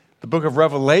book of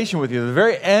Revelation with you, the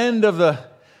very end of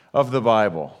the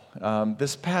Bible.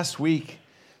 This past week,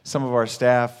 some of our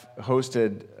staff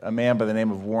hosted a man by the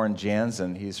name of Warren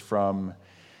Jansen. He's from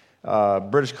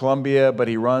British Columbia, but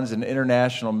he runs an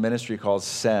international ministry called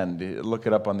Send. Look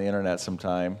it up on the internet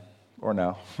sometime, or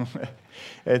no.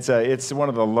 It's one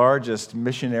of the largest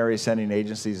missionary sending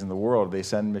agencies in the world. They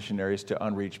send missionaries to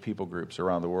unreached people groups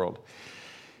around the world.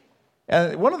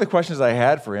 And one of the questions I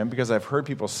had for him, because I've heard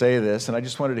people say this, and I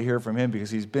just wanted to hear from him because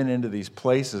he's been into these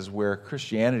places where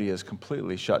Christianity is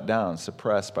completely shut down,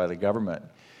 suppressed by the government.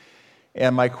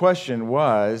 And my question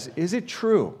was, is it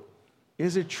true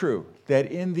that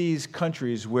in these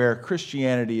countries where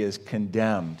Christianity is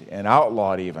condemned and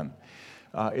outlawed even,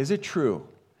 is it true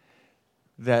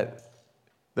that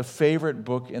the favorite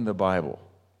book in the Bible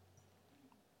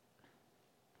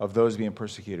of those being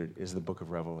persecuted is the book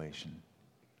of Revelation?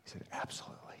 He said,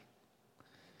 absolutely.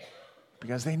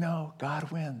 Because they know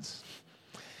God wins.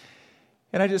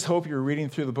 And I just hope you're reading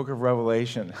through the book of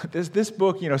Revelation. This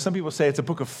book, some people say it's a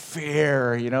book of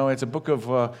fear, it's a book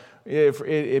of,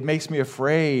 it makes me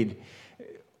afraid.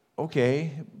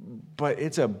 Okay, but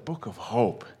it's a book of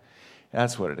hope.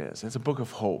 That's what it is. It's a book of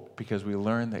hope because we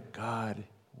learn that God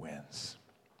wins.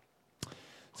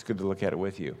 It's good to look at it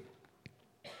with you.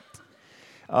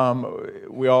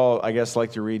 We all, I guess,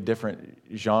 like to read different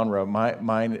genre.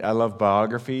 Mine, I love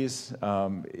biographies.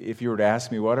 If you were to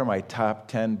ask me what are my top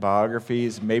 10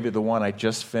 biographies, maybe the one I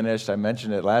just finished, I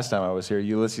mentioned it last time I was here,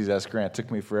 Ulysses S. Grant. It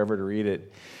took me forever to read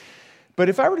it. But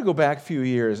if I were to go back a few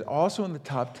years, also in the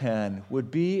top 10 would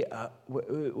be a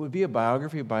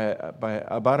biography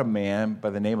about a man by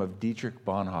the name of Dietrich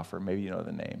Bonhoeffer. Maybe you know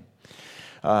the name.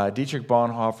 Dietrich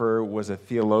Bonhoeffer was a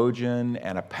theologian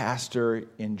and a pastor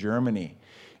in Germany.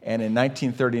 And in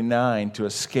 1939, to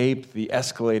escape the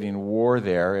escalating war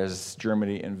there as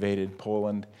Germany invaded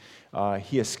Poland,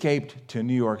 he escaped to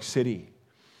New York City.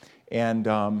 And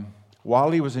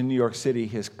while he was in New York City,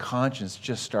 his conscience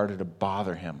just started to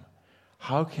bother him.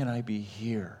 How can I be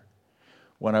here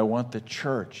when I want the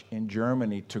church in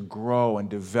Germany to grow and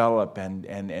develop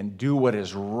and do what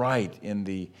is right in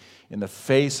the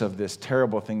face of this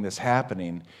terrible thing that's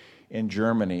happening in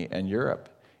Germany and Europe?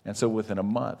 And so within a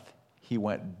month, he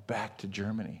went back to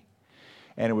Germany.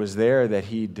 And it was there that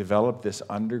he developed this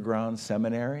underground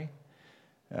seminary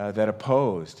that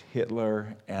opposed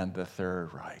Hitler and the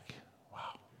Third Reich.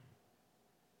 Wow.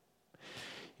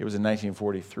 It was in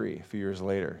 1943, a few years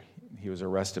later, he was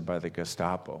arrested by the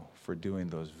Gestapo for doing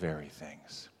those very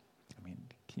things. I mean,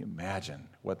 can you imagine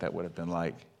what that would have been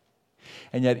like?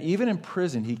 And yet, even in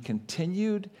prison, he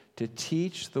continued to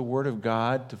teach the Word of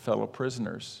God to fellow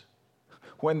prisoners.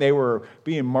 When they were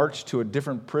being marched to a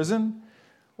different prison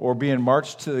or being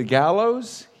marched to the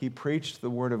gallows, he preached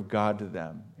the Word of God to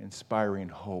them, inspiring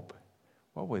hope.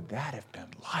 What would that have been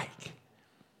like?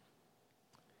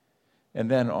 And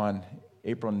then on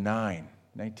April 9,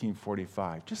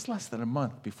 1945, just less than a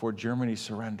month before Germany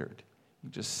surrendered, you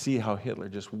just see how Hitler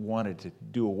just wanted to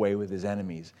do away with his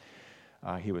enemies.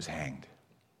 He was hanged.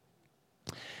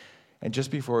 And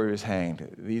just before he was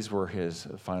hanged, these were his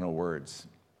final words.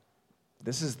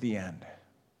 This is the end.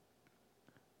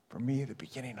 For me, the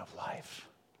beginning of life.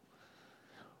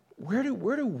 Where do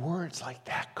words like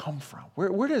that come from?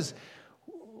 Where does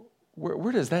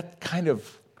that kind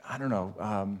of,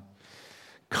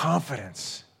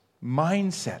 confidence,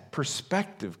 mindset,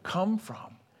 perspective come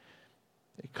from?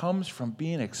 It comes from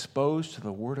being exposed to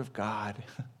the Word of God.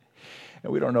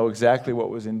 And we don't know exactly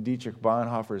what was in Dietrich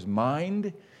Bonhoeffer's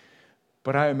mind,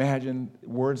 but I imagine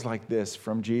words like this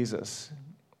from Jesus.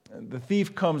 The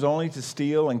thief comes only to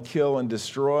steal and kill and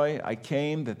destroy. I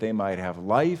came that they might have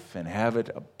life and have it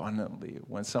abundantly.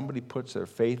 When somebody puts their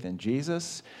faith in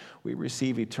Jesus, we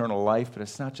receive eternal life, but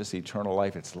it's not just eternal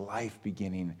life, it's life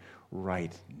beginning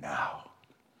right now.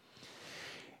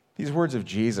 These words of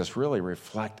Jesus really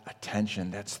reflect a tension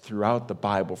that's throughout the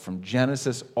Bible, from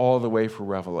Genesis all the way through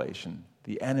Revelation.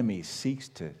 The enemy seeks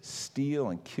to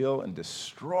steal and kill and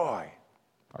destroy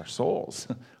our souls,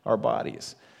 our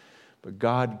bodies. But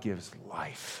God gives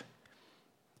life.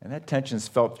 And that tension is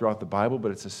felt throughout the Bible,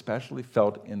 but it's especially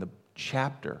felt in the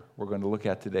chapter we're going to look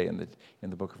at today in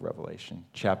the book of Revelation,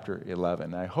 chapter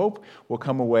 11. And I hope we'll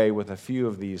come away with a few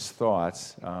of these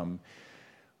thoughts.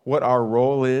 What our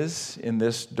role is in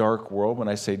this dark world. When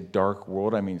I say dark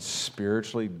world, I mean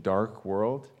spiritually dark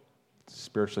world,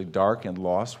 spiritually dark and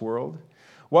lost world.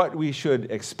 What we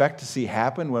should expect to see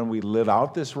happen when we live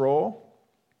out this role.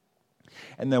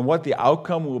 And then what the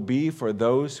outcome will be for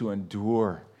those who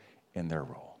endure in their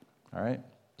role. All right?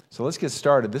 So let's get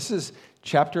started. This is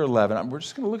chapter 11. We're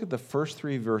just going to look at the first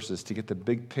 3 verses to get the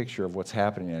big picture of what's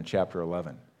happening in chapter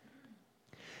 11.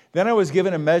 Then I was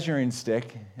given a measuring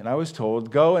stick, and I was told,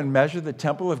 "Go and measure the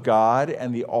temple of God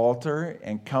and the altar,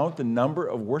 and count the number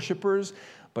of worshipers,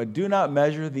 but do not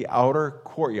measure the outer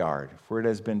courtyard, for it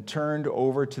has been turned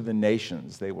over to the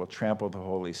nations. They will trample the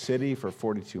holy city for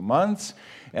 42 months,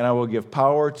 and I will give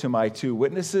power to my 2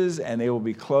 witnesses, and they will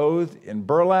be clothed in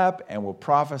burlap and will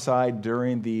prophesy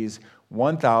during these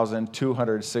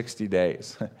 1,260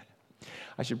 days."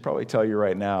 I should probably tell you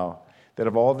right now that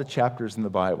of all the chapters in the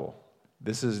Bible,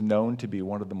 this is known to be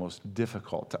one of the most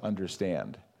difficult to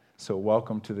understand. So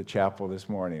welcome to the chapel this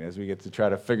morning as we get to try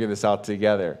to figure this out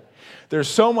together. There's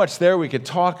so much there we could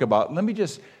talk about. Let me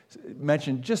just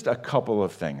mention just a couple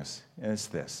of things, and it's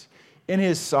this. In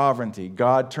his sovereignty,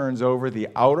 God turns over the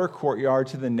outer courtyard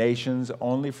to the nations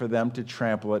only for them to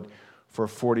trample it for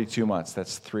 42 months.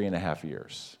 That's 3.5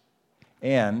 years.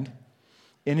 And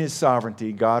in his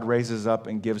sovereignty, God raises up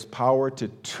and gives power to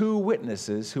 2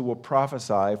 witnesses who will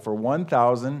prophesy for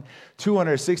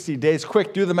 1,260 days.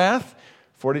 Quick, do the math.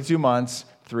 42 months,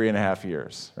 3.5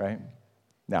 years, right?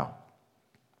 Now,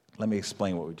 let me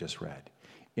explain what we just read.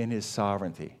 In his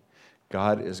sovereignty,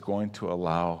 God is going to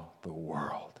allow the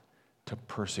world to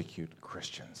persecute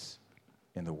Christians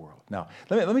in the world. Now,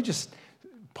 let me just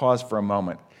pause for a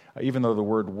moment. Even though the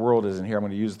word world isn't here, I'm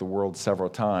going to use the world several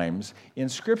times. In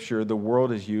Scripture, the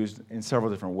world is used in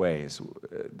several different ways.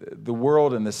 The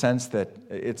world in the sense that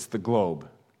it's the globe,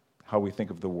 how we think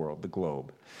of the world, the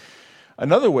globe.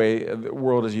 Another way the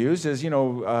world is used is,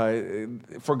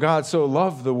 for God so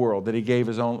loved the world that he gave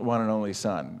his own one and only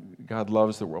Son. God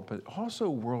loves the world. But also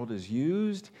world is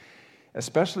used,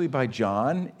 especially by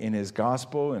John in his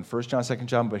gospel, in 1 John, 2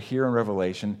 John, but here in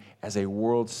Revelation, as a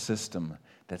world system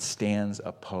that stands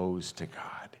opposed to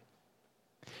God.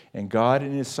 And God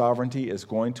in his sovereignty is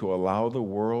going to allow the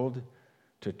world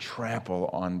to trample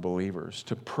on believers,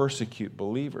 to persecute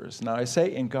believers. Now I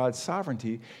say in God's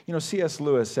sovereignty, C.S.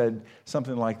 Lewis said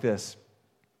something like this,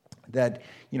 that,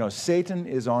 Satan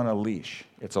is on a leash.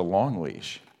 It's a long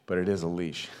leash, but it is a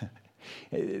leash.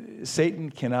 Satan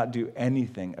cannot do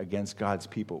anything against God's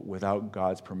people without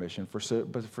God's permission.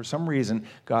 But for some reason,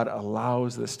 God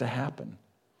allows this to happen.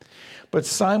 But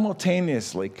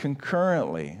simultaneously,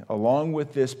 concurrently, along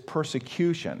with this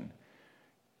persecution,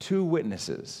 2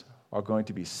 witnesses are going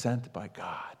to be sent by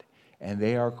God, and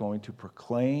they are going to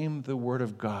proclaim the word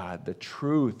of God, the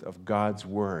truth of God's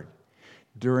word,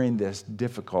 during this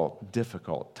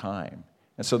difficult time.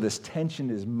 And so this tension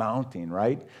is mounting,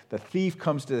 right? The thief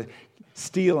comes to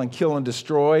steal and kill and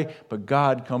destroy, but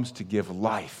God comes to give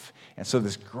life. And so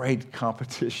this great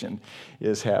competition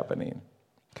is happening.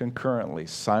 Concurrently,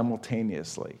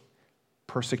 simultaneously,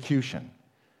 persecution,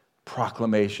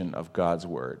 proclamation of God's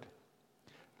word.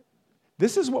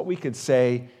 This is what we could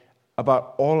say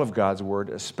about all of God's word,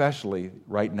 especially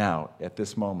right now, at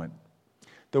this moment.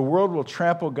 The world will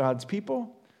trample God's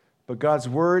people, but God's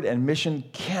word and mission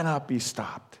cannot be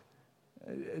stopped.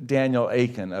 Daniel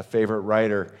Aiken, a favorite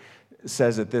writer,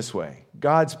 says it this way: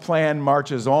 God's plan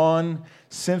marches on,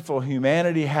 sinful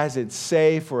humanity has its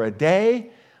say for a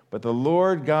day, but the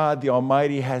Lord God, the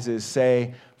Almighty, has his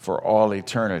say for all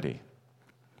eternity.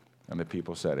 And the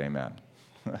people said, amen.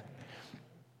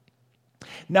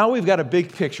 Now we've got a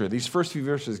big picture. These first few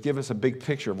verses give us a big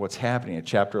picture of what's happening in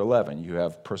chapter 11. You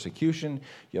have persecution.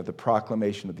 You have the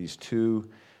proclamation of these 2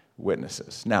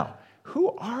 witnesses. Now,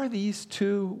 who are these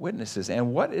 2 witnesses,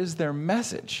 and what is their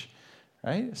message?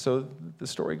 Right? So the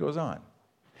story goes on.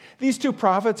 These 2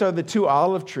 prophets are the 2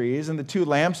 olive trees and the 2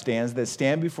 lampstands that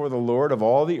stand before the Lord of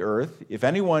all the earth. If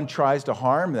anyone tries to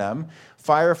harm them,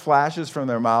 fire flashes from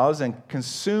their mouths and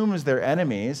consumes their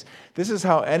enemies. This is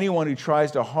how anyone who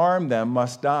tries to harm them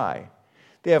must die.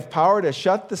 They have power to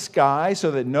shut the sky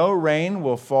so that no rain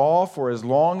will fall for as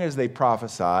long as they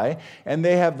prophesy, and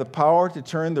they have the power to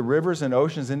turn the rivers and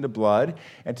oceans into blood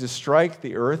and to strike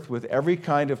the earth with every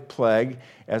kind of plague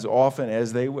as often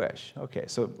as they wish. Okay,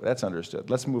 so that's understood.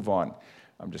 Let's move on.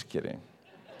 I'm just kidding.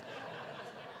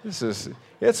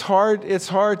 It's hard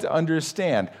to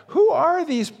understand. Who are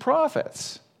these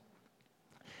prophets?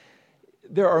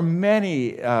 There are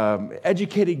many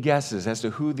educated guesses as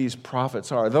to who these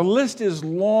prophets are. The list is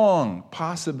long,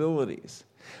 possibilities.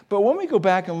 But when we go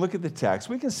back and look at the text,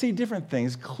 we can see different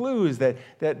things, clues that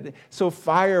so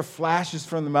fire flashes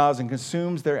from the mouths and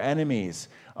consumes their enemies.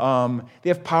 They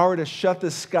have power to shut the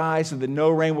sky so that no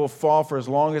rain will fall for as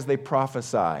long as they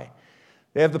prophesy.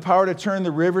 They have the power to turn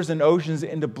the rivers and oceans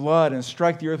into blood and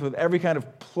strike the earth with every kind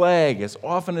of plague as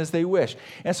often as they wish.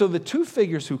 And so the 2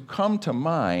 figures who come to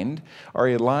mind are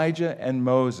Elijah and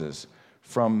Moses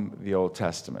from the Old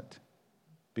Testament,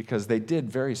 because they did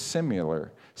very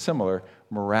similar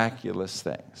miraculous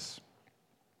things.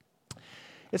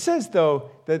 It says,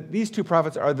 though, that these two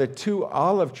prophets are the two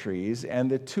olive trees and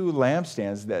the two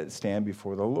lampstands that stand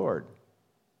before the Lord.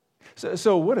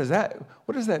 So what does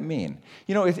that mean?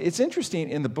 You know, it's interesting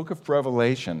in the book of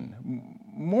Revelation,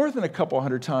 more than a couple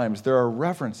hundred times, there are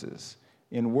references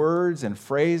in words and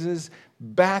phrases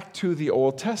back to the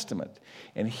Old Testament.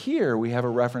 And here we have a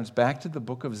reference back to the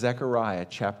book of Zechariah,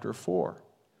 chapter 4,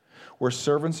 where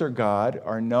servants of God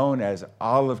are known as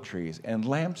olive trees and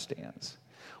lampstands.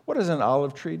 What does an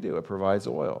olive tree do? It provides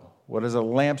oil. What does a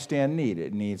lampstand need?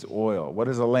 It needs oil. What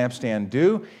does a lampstand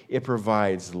do? It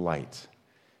provides light.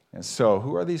 And so,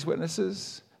 who are these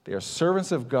witnesses? They are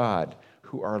servants of God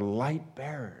who are light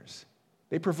bearers.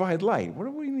 They provide light. What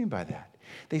do we mean by that?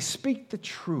 They speak the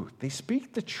truth. They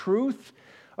speak the truth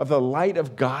of the light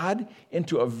of God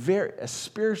into a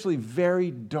spiritually very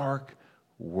dark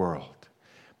world.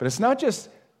 But it's not just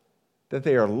that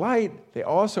they are light, they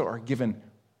also are given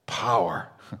power.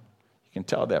 You can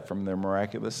tell that from their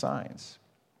miraculous signs.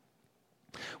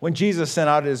 When Jesus sent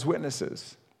out his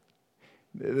witnesses,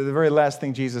 the very last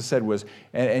thing Jesus said was,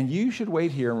 and you should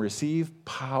wait here and receive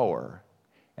power,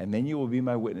 and then you will be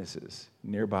my witnesses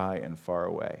nearby and far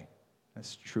away.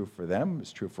 That's true for them.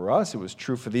 It's true for us. It was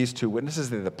true for these two witnesses.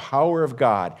 They're the power of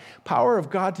God. Power of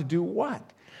God to do what?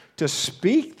 To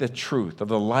speak the truth of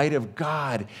the light of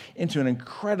God into an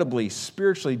incredibly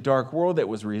spiritually dark world that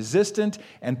was resistant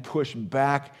and pushed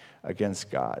back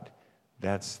against God.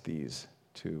 That's these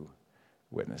two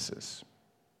witnesses.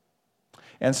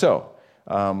 And so,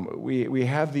 we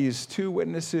have these two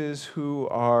witnesses who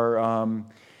are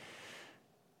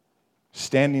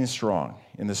standing strong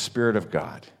in the Spirit of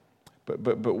God.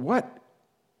 But what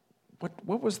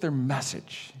was their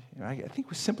message? You know, I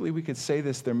think we could say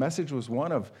this. Their message was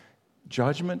one of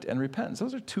judgment and repentance.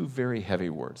 Those are two very heavy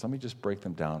words. Let me just break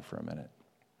them down for a minute.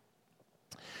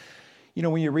 You know,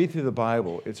 when you read through the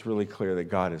Bible, it's really clear that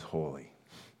God is holy.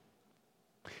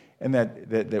 And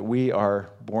that we are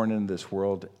born into this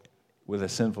world with a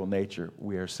sinful nature.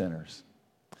 We are sinners.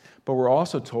 But we're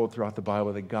also told throughout the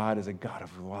Bible that God is a God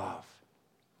of love.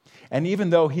 And even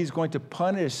though he's going to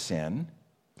punish sin,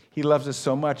 he loves us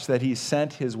so much that he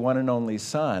sent his one and only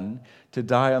Son to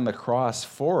die on the cross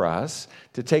for us,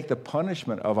 to take the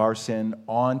punishment of our sin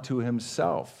onto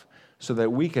himself, so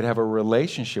that we could have a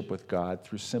relationship with God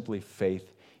through simply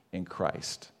faith in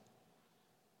Christ.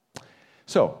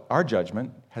 So, our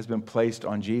judgment has been placed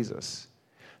on Jesus.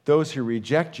 Those who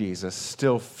reject Jesus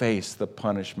still face the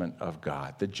punishment of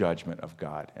God, the judgment of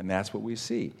God. And that's what we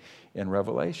see in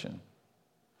Revelation.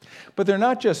 But they're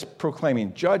not just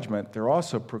proclaiming judgment, they're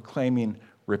also proclaiming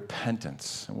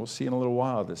repentance. And we'll see in a little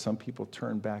while that some people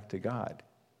turn back to God.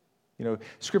 You know,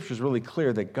 Scripture is really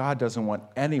clear that God doesn't want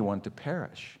anyone to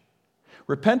perish.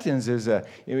 Repentance is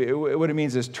what it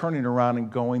means is turning around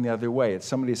and going the other way. It's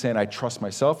somebody saying, I trust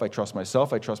myself, I trust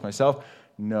myself, I trust myself.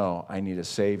 No, I need a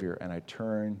Savior, and I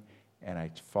turn and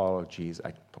I follow Jesus.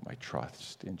 I put my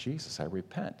trust in Jesus. I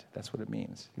repent. That's what it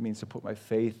means. It means to put my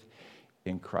faith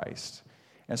in Christ.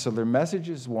 And so their message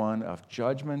is one of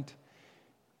judgment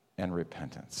and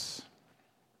repentance.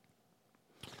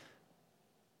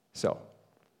 So,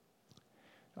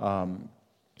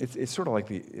 it's sort of like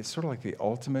the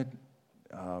ultimate,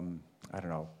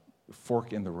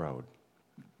 fork in the road.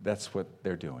 That's what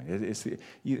they're doing.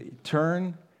 You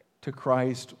turn to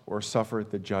Christ or suffer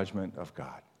the judgment of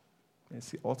God.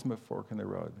 It's the ultimate fork in the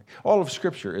road. All of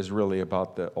Scripture is really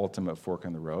about the ultimate fork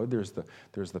in the road. There's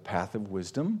the path of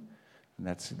wisdom, and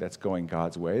that's going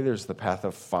God's way. There's the path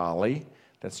of folly,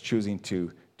 that's choosing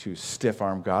to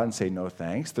stiff-arm God and say no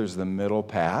thanks. There's the middle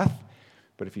path,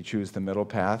 but if you choose the middle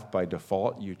path, by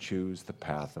default, you choose the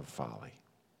path of folly.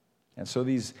 And so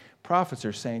these prophets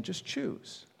are saying, just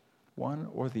choose one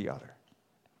or the other.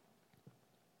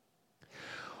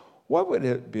 What would it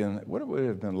have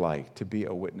been like to be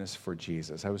a witness for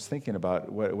Jesus? I was thinking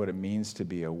about what it means to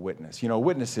be a witness. You know, a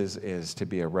witness is to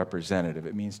be a representative.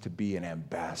 It means to be an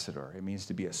ambassador. It means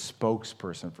to be a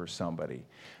spokesperson for somebody.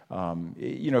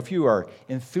 If you are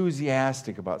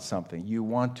enthusiastic about something, you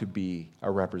want to be a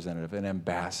representative, an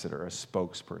ambassador, a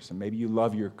spokesperson. Maybe you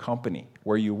love your company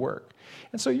where you work.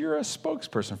 And so you're a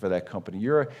spokesperson for that company.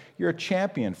 You're a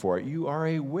champion for it. You are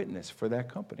a witness for that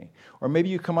company. Or maybe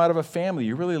you come out of a family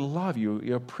you really love.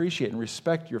 You appreciate and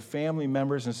respect your family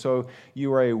members, and so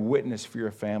you are a witness for your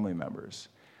family members.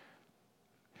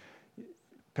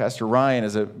 Pastor Ryan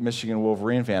is a Michigan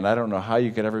Wolverine fan. I don't know how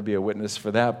you could ever be a witness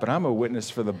for that, but I'm a witness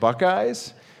for the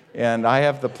Buckeyes, and I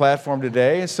have the platform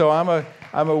today, so I'm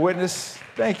a witness.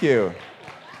 Thank you.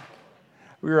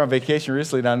 We were on vacation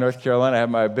recently down in North Carolina. I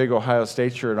had my big Ohio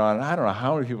State shirt on, and I don't know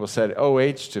how many people said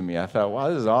OH to me. I thought, wow,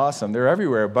 this is awesome. They're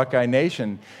everywhere, Buckeye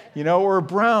Nation. You know, we're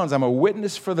Browns. I'm a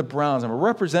witness for the Browns. I'm a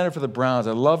representative for the Browns.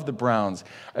 I love the Browns.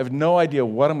 I have no idea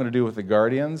what I'm going to do with the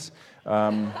Guardians.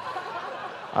 I've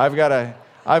got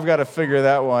to figure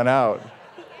that one out.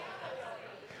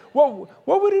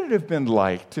 What would it have been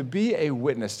like to be a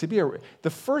witness, the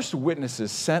first witnesses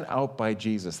sent out by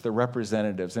Jesus, the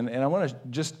representatives? And I want to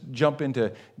just jump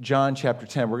into John chapter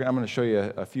 10. I'm going to show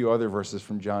you a few other verses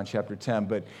from John chapter 10,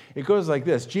 but it goes like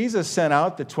this. Jesus sent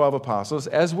out the 12 apostles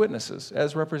as witnesses,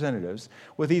 as representatives,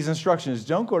 with these instructions.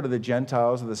 Don't go to the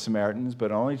Gentiles or the Samaritans,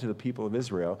 but only to the people of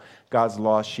Israel, God's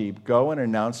lost sheep. Go and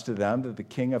announce to them that the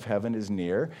King of heaven is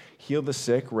near. Heal the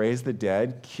sick, raise the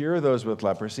dead, cure those with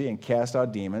leprosy, and cast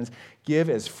out demons.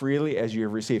 Give as freely as you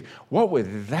have received. What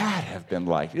would that have been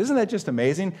like? Isn't that just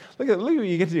amazing? Look at what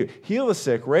you get to do. Heal the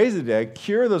sick, raise the dead,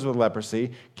 cure those with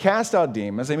leprosy, cast out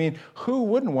demons. I mean, who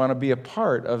wouldn't want to be a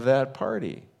part of that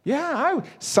party? Yeah,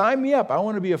 sign me up. I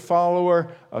want to be a follower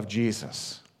of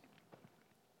Jesus.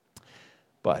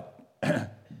 But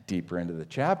deeper into the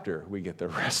chapter, we get the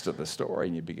rest of the story,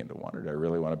 and you begin to wonder, do I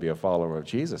really want to be a follower of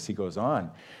Jesus? He goes on,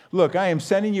 look, I am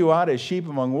sending you out as sheep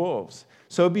among wolves.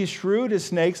 So be shrewd as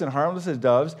snakes and harmless as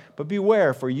doves, but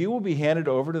beware, for you will be handed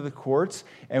over to the courts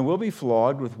and will be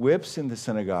flogged with whips in the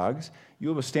synagogues.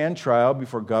 You will stand trial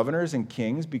before governors and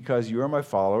kings because you are my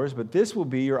followers, but this will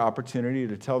be your opportunity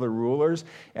to tell the rulers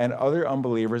and other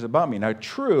unbelievers about me. Now,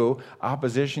 true,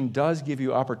 opposition does give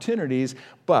you opportunities,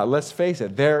 but let's face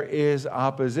it, there is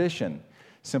opposition.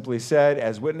 Simply said,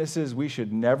 as witnesses, we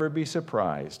should never be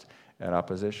surprised at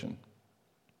opposition.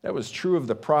 That was true of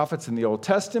the prophets in the Old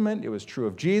Testament. It was true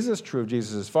of Jesus, true of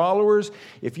Jesus' followers.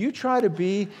 If you try to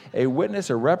be a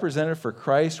witness, a representative for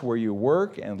Christ where you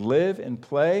work and live and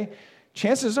play,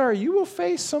 chances are you will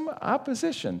face some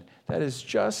opposition. That is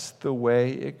just the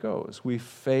way it goes. We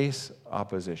face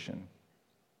opposition.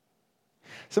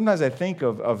 Sometimes I think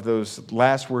of those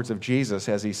last words of Jesus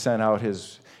as he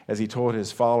told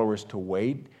his followers to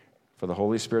wait for the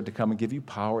Holy Spirit to come and give you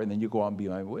power, and then you go out and be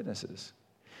my witnesses.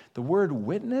 The word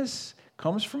witness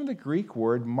comes from the Greek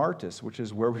word martys, which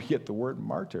is where we get the word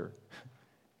martyr.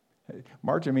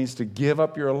 Martyr means to give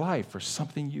up your life for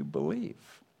something you believe.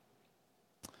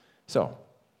 So,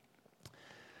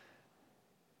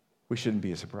 we shouldn't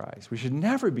be surprised. We should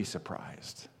never be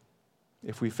surprised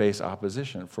if we face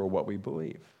opposition for what we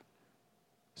believe.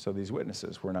 So these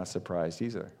witnesses were not surprised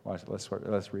either.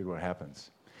 Let's read what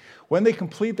happens. When they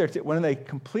completed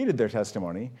their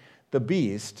testimony, the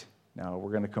beast, now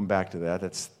we're going to come back to that,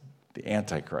 that's the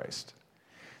Antichrist.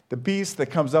 The beast that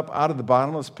comes up out of the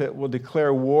bottomless pit will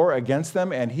declare war against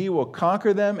them, and he will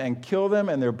conquer them and kill them,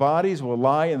 and their bodies will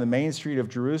lie in the main street of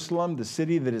Jerusalem, the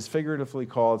city that is figuratively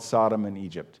called Sodom and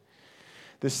Egypt.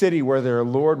 The city where their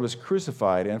Lord was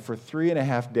crucified, and for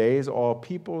 3.5 days all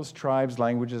peoples, tribes,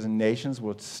 languages, and nations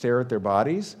will stare at their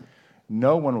bodies.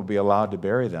 No one will be allowed to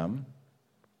bury them.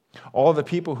 All the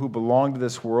people who belong to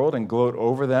this world and gloat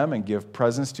over them and give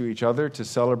presents to each other to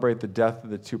celebrate the death of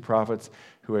the two prophets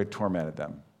who had tormented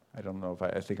them. I don't know if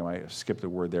I think I might have skipped a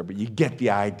word there, but you get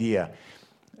the idea.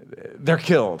 They're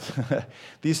killed.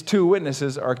 These two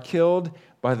witnesses are killed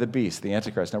by the beast, the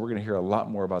Antichrist. Now, we're going to hear a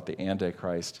lot more about the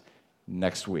Antichrist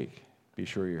next week. Be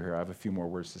sure you're here. I have a few more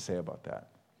words to say about that.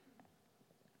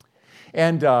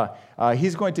 And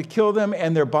he's going to kill them,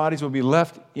 and their bodies will be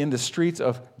left in the streets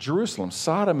of Jerusalem.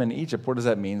 Sodom and Egypt, what does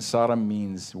that mean? Sodom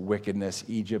means wickedness.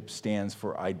 Egypt stands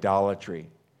for idolatry.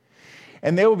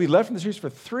 And they will be left in the streets for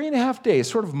 3.5 days,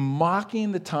 sort of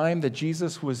mocking the time that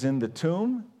Jesus was in the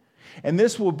tomb. And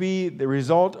this will be the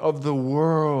result of the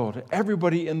world,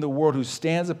 everybody in the world who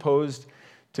stands opposed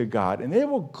to God. And they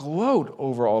will gloat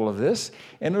over all of this,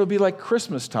 and it'll be like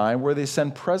Christmas time where they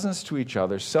send presents to each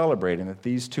other, celebrating that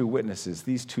these two witnesses,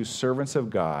 these two servants of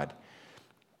God,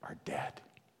 are dead.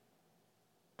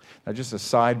 Now, just a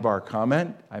sidebar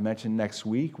comment. I mentioned next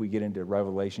week we get into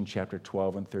Revelation chapter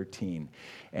 12 and 13.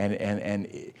 And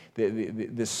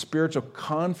the spiritual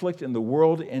conflict in the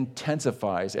world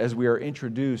intensifies as we are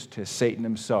introduced to Satan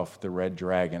himself, the red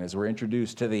dragon, as we're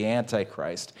introduced to the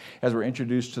Antichrist, as we're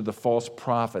introduced to the false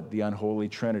prophet, the unholy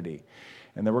trinity.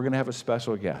 And then we're going to have a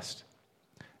special guest,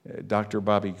 Dr.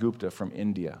 Bobby Gupta from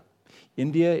India.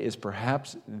 India is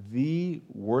perhaps the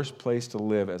worst place to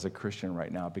live as a Christian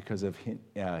right now because of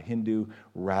Hindu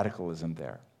radicalism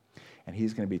there. And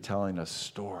he's going to be telling us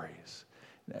stories.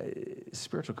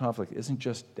 Spiritual conflict isn't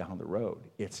just down the road.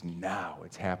 It's now.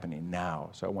 It's happening now.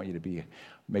 So I want you to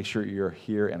make sure you're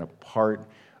here and a part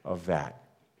of that.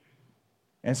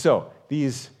 And so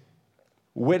these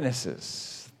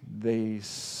witnesses, they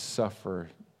suffer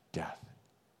death.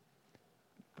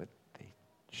 But they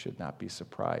should not be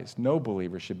surprised. No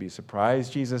believer should be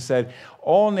surprised. Jesus said,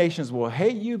 all nations will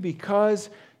hate you because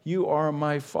you are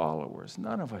my followers.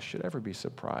 None of us should ever be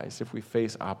surprised if we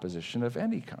face opposition of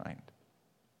any kind.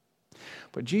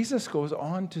 But Jesus goes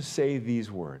on to say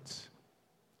these words,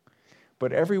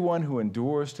 but everyone who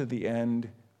endures to the end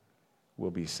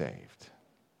will be saved.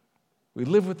 We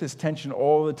live with this tension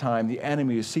all the time, the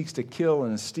enemy who seeks to kill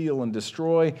and steal and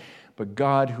destroy, but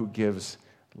God who gives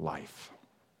life.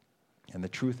 And the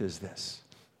truth is this: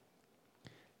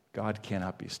 God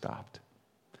cannot be stopped.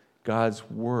 God's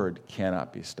word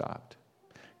cannot be stopped.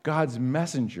 God's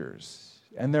messengers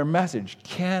and their message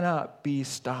cannot be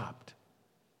stopped.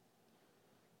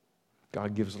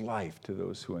 God gives life to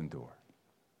those who endure.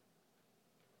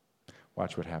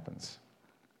 Watch what happens.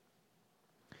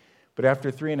 But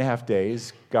after 3.5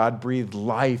 days, God breathed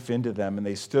life into them, and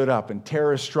they stood up, and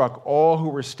terror struck all who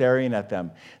were staring at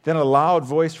them. Then a loud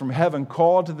voice from heaven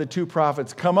called to the two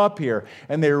prophets, "Come up here."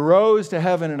 And they rose to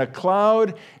heaven in a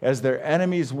cloud as their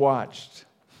enemies watched.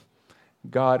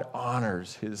 God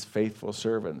honors his faithful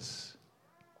servants.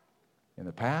 In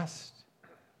the past,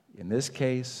 in this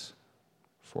case,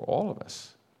 for all of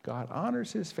us, God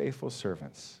honors his faithful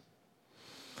servants.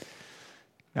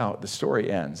 Now, the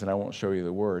story ends, and I won't show you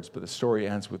the words, but the story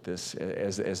ends with this: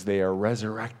 as they are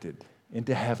resurrected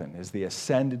into heaven, as they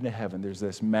ascend into heaven, there's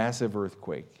this massive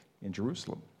earthquake in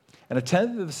Jerusalem. And a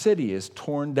tenth of the city is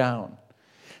torn down.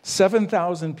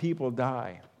 7,000 people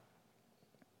die.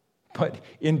 But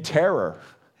in terror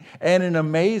and in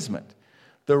amazement,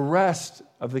 the rest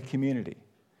of the community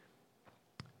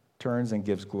turns and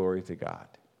gives glory to God.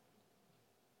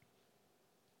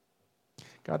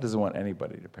 God doesn't want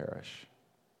anybody to perish.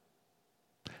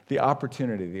 The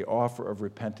opportunity, the offer of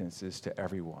repentance is to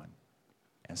everyone,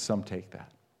 and some take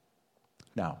that.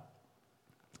 Now,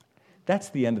 that's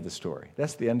the end of the story.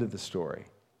 That's the end of the story.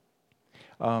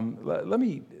 Let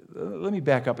me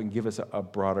back up and give us a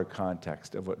broader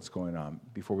context of what's going on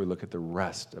before we look at the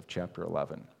rest of chapter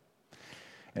 11.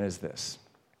 And it's this.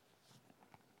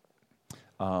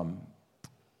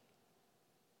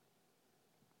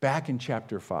 Back in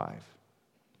chapter 5,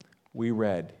 we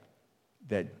read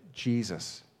that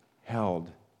Jesus held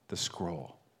the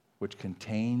scroll which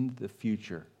contained the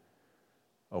future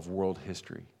of world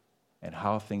history and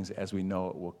how things as we know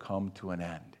it will come to an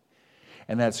end.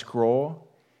 And that scroll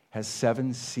has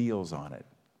 7 seals on it.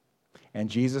 And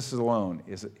Jesus alone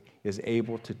is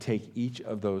able to take each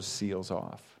of those seals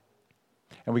off.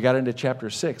 And we got into chapter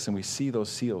 6, and we see those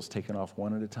seals taken off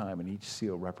one at a time, and each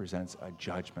seal represents a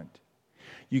judgment.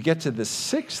 You get to the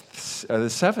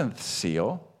 7th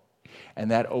seal,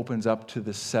 and that opens up to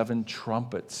the 7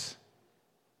 trumpets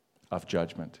of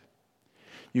judgment.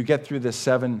 You get through the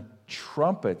 7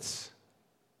 trumpets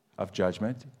of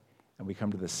judgment, and we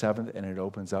come to the 7th, and it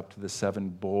opens up to the 7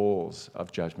 bowls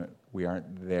of judgment. We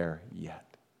aren't there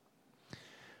yet.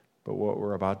 But what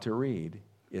we're about to read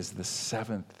is the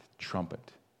 7th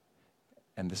trumpet.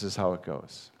 And this is how it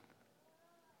goes.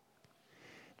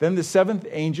 Then the 7th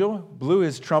angel blew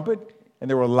his trumpet, and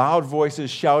there were loud voices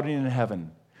shouting in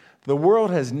heaven, "The world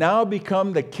has now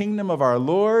become the kingdom of our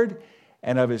Lord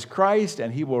and of his Christ,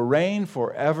 and he will reign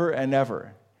forever and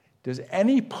ever." Does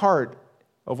any part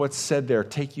of what's said there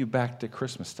take you back to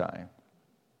Christmas time?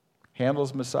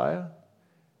 Handel's Messiah?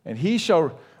 And he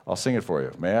shall, I'll sing it for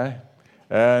you, may I?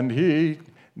 And he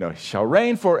shall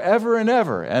reign forever and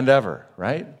ever,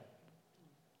 right?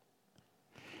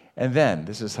 And then,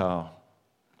 this is how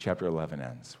chapter 11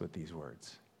 ends, with these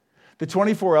words. The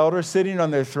 24 elders sitting on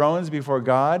their thrones before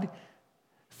God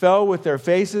fell with their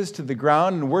faces to the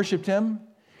ground and worshiped him.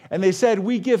 And they said,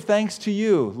 "We give thanks to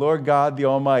you, Lord God the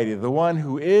Almighty, the one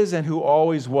who is and who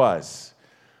always was.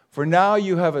 For now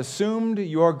you have assumed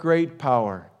your great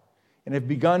power and have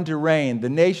begun to reign. The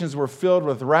nations were filled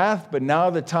with wrath, but now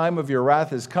the time of your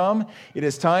wrath has come. It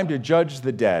is time to judge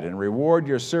the dead and reward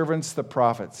your servants, the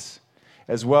prophets,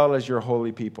 as well as your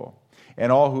holy people,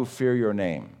 and all who fear your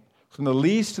name. From the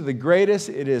least to the greatest,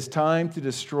 it is time to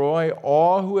destroy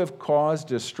all who have caused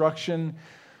destruction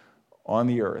on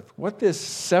the earth." What this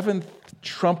 7th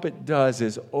trumpet does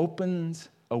is opens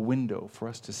a window for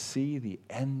us to see the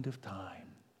end of time.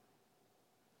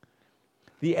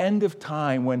 The end of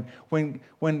time when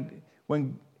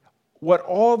what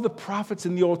all the prophets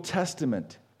in the Old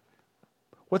Testament,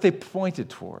 what they pointed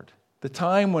toward, the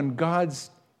time when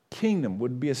God's kingdom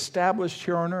would be established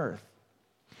here on earth.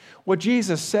 What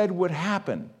Jesus said would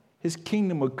happen. His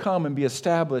kingdom would come and be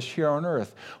established here on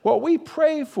earth. What we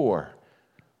pray for,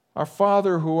 Our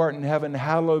Father who art in heaven,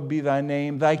 hallowed be thy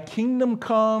name. Thy kingdom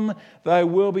come, thy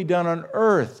will be done on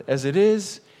earth as it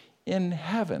is in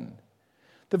heaven.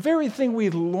 The very thing we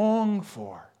long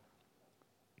for.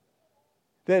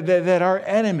 That our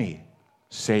enemy,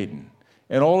 Satan,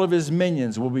 and all of his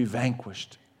minions will be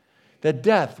vanquished. That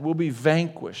death will be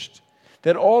vanquished.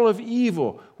 That all of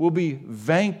evil will be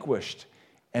vanquished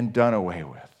and done away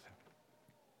with.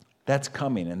 That's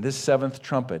coming. And this seventh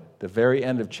trumpet, the very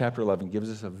end of chapter 11,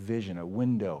 gives us a vision, a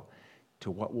window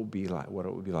to what it will be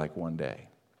like one day.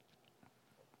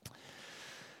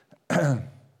 But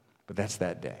that's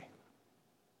that day.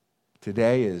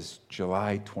 Today is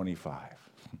July 25.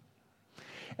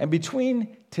 And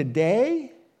between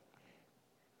today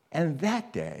and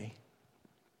that day,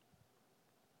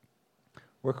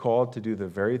 we're called to do the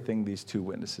very thing these two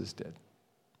witnesses did.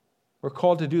 We're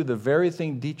called to do the very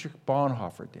thing Dietrich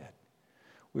Bonhoeffer did.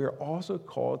 We are also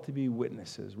called to be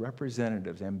witnesses,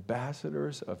 representatives,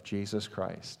 ambassadors of Jesus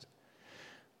Christ.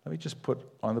 Let me just put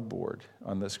on the board,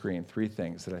 on the screen, 3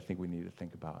 things that I think we need to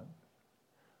think about.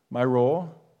 My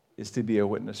role is to be a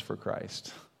witness for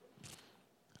Christ,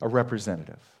 a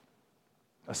representative,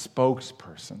 a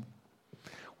spokesperson.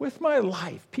 With my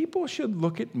life, people should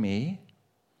look at me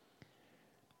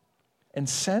and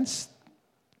sense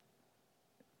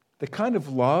the kind of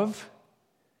love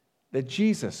that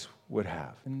Jesus would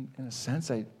have. In a sense,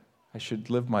 I should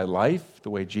live my life the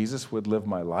way Jesus would live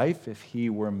my life if he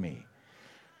were me.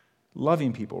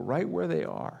 Loving people right where they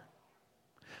are,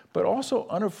 but also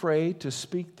unafraid to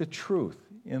speak the truth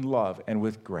in love and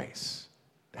with grace.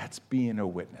 That's being a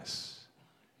witness.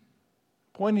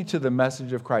 Pointing to the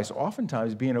message of Christ.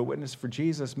 Oftentimes, being a witness for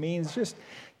Jesus means just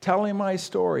telling my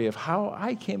story of how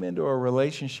I came into a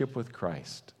relationship with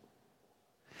Christ.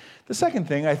 The second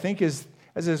thing, I think, is,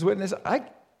 as his witness, I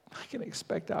can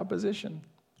expect opposition.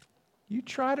 You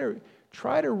try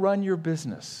to run your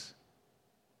business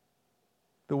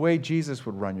the way Jesus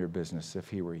would run your business if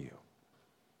he were you.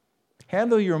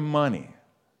 Handle your money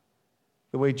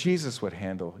the way Jesus would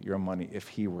handle your money if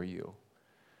he were you.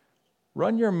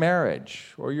 Run your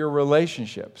marriage or your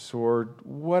relationships or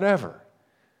whatever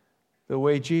the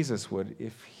way Jesus would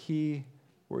if he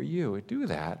were you. Do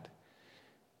that.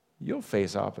 You'll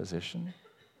face opposition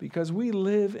because we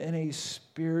live in a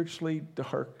spiritually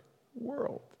dark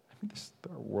world.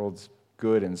 Our world's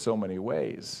good in so many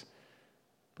ways,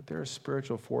 but there are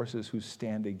spiritual forces who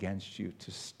stand against you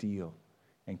to steal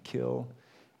and kill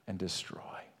and destroy.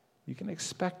 You can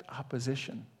expect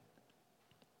opposition.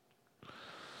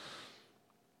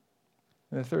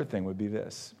 And the third thing would be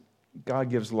this.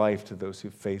 God gives life to those who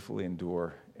faithfully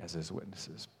endure as his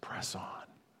witnesses. Press on.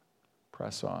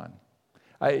 Press on.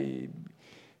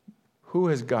 Who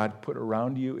has God put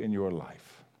around you in your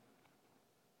life?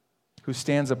 Who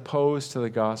stands opposed to the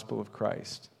gospel of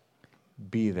Christ?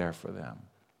 Be there for them.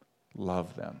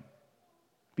 Love them.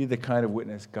 Be the kind of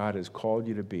witness God has called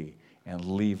you to be and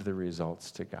leave the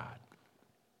results to God.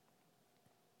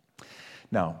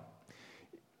 Now,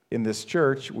 in this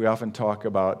church, we often talk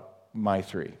about my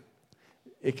 3.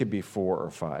 It could be 4 or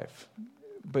 5.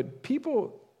 But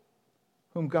people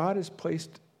whom God has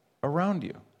placed around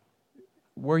you,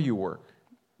 where you work,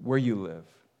 where you live,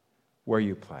 where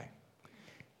you play.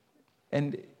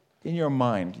 And in your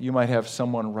mind, you might have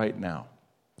someone right now.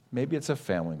 Maybe it's a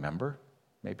family member.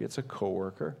 Maybe it's a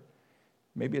coworker.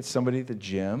 Maybe it's somebody at the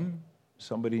gym,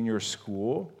 somebody in your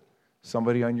school,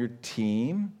 somebody on your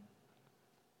team.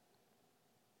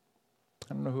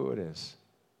 I don't know who it is.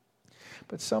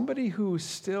 But somebody who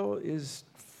still is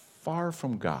far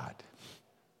from God.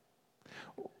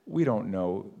 We don't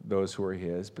know those who are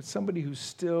his, but somebody who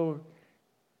still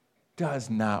does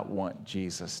not want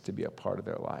Jesus to be a part of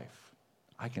their life.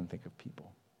 I can think of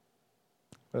people.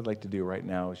 What I'd like to do right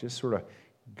now is just sort of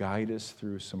guide us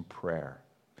through some prayer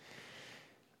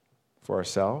for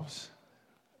ourselves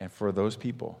and for those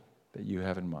people that you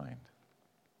have in mind.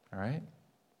 All right?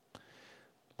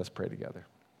 Let's pray together.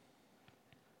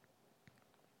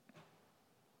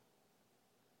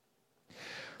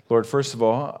 Lord, first of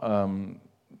all,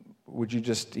 would you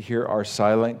just hear our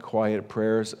silent, quiet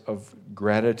prayers of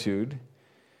gratitude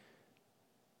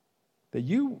that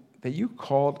you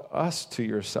called us to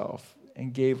yourself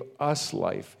and gave us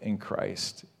life in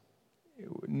Christ.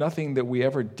 Nothing that we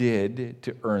ever did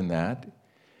to earn that,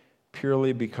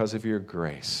 purely because of your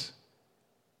grace.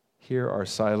 Hear our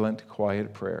silent,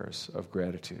 quiet prayers of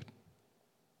gratitude.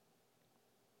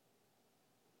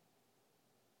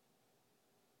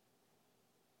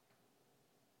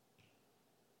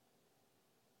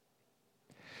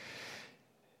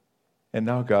 And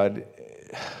now, God,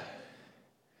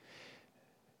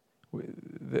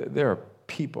 there are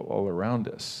people all around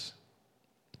us.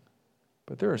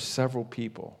 But there are several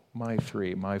people, my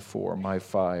 3, my 4, my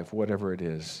 5, whatever it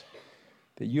is,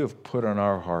 that you have put on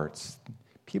our hearts,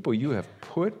 people you have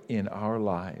put in our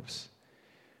lives.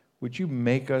 Would you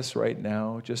make us right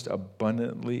now just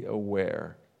abundantly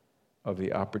aware of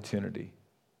the opportunity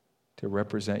to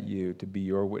represent you, to be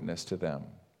your witness to them?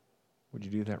 Would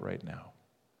you do that right now?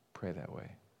 Pray that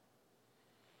way.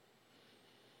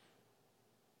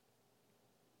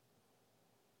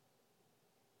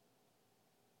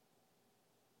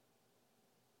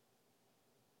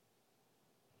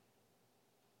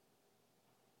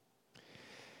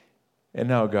 And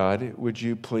now, God, would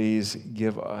you please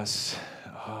give us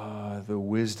the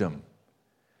wisdom,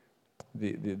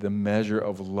 the measure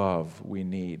of love we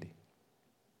need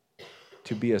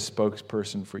to be a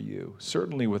spokesperson for you,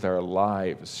 certainly with our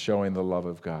lives showing the love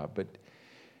of God, but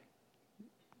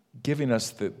giving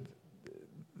us the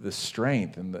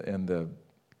strength and the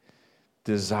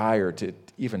desire to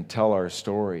even tell our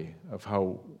story of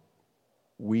how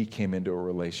we came into a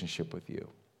relationship with you.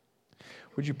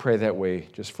 Would you pray that way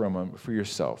just for a moment for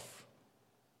yourself?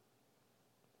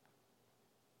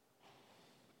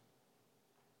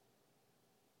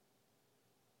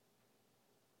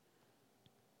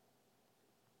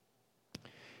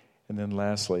 And then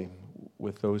lastly,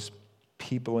 with those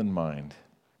people in mind,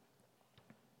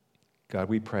 God,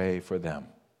 we pray for them.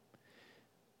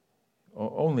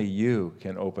 Only you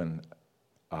can open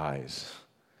eyes.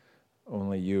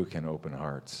 Only you can open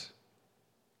hearts.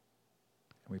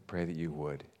 We pray that you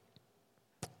would.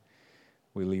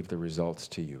 We leave the results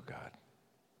to you, God.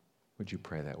 Would you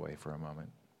pray that way for a moment?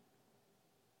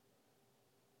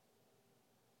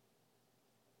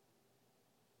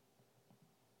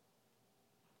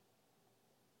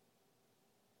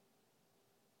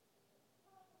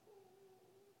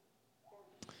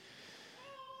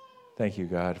 Thank you,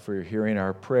 God, for hearing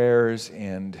our prayers,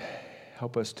 and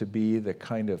help us to be the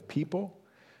kind of people,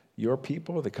 your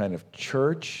people, the kind of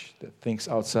church that thinks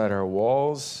outside our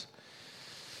walls.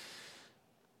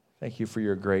 Thank you for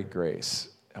your great grace.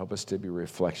 Help us to be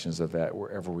reflections of that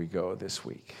wherever we go this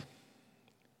week.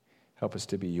 Help us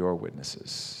to be your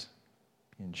witnesses.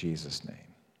 In Jesus'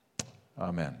 name,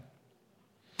 amen.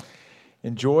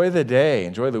 Enjoy the day.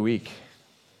 Enjoy the week.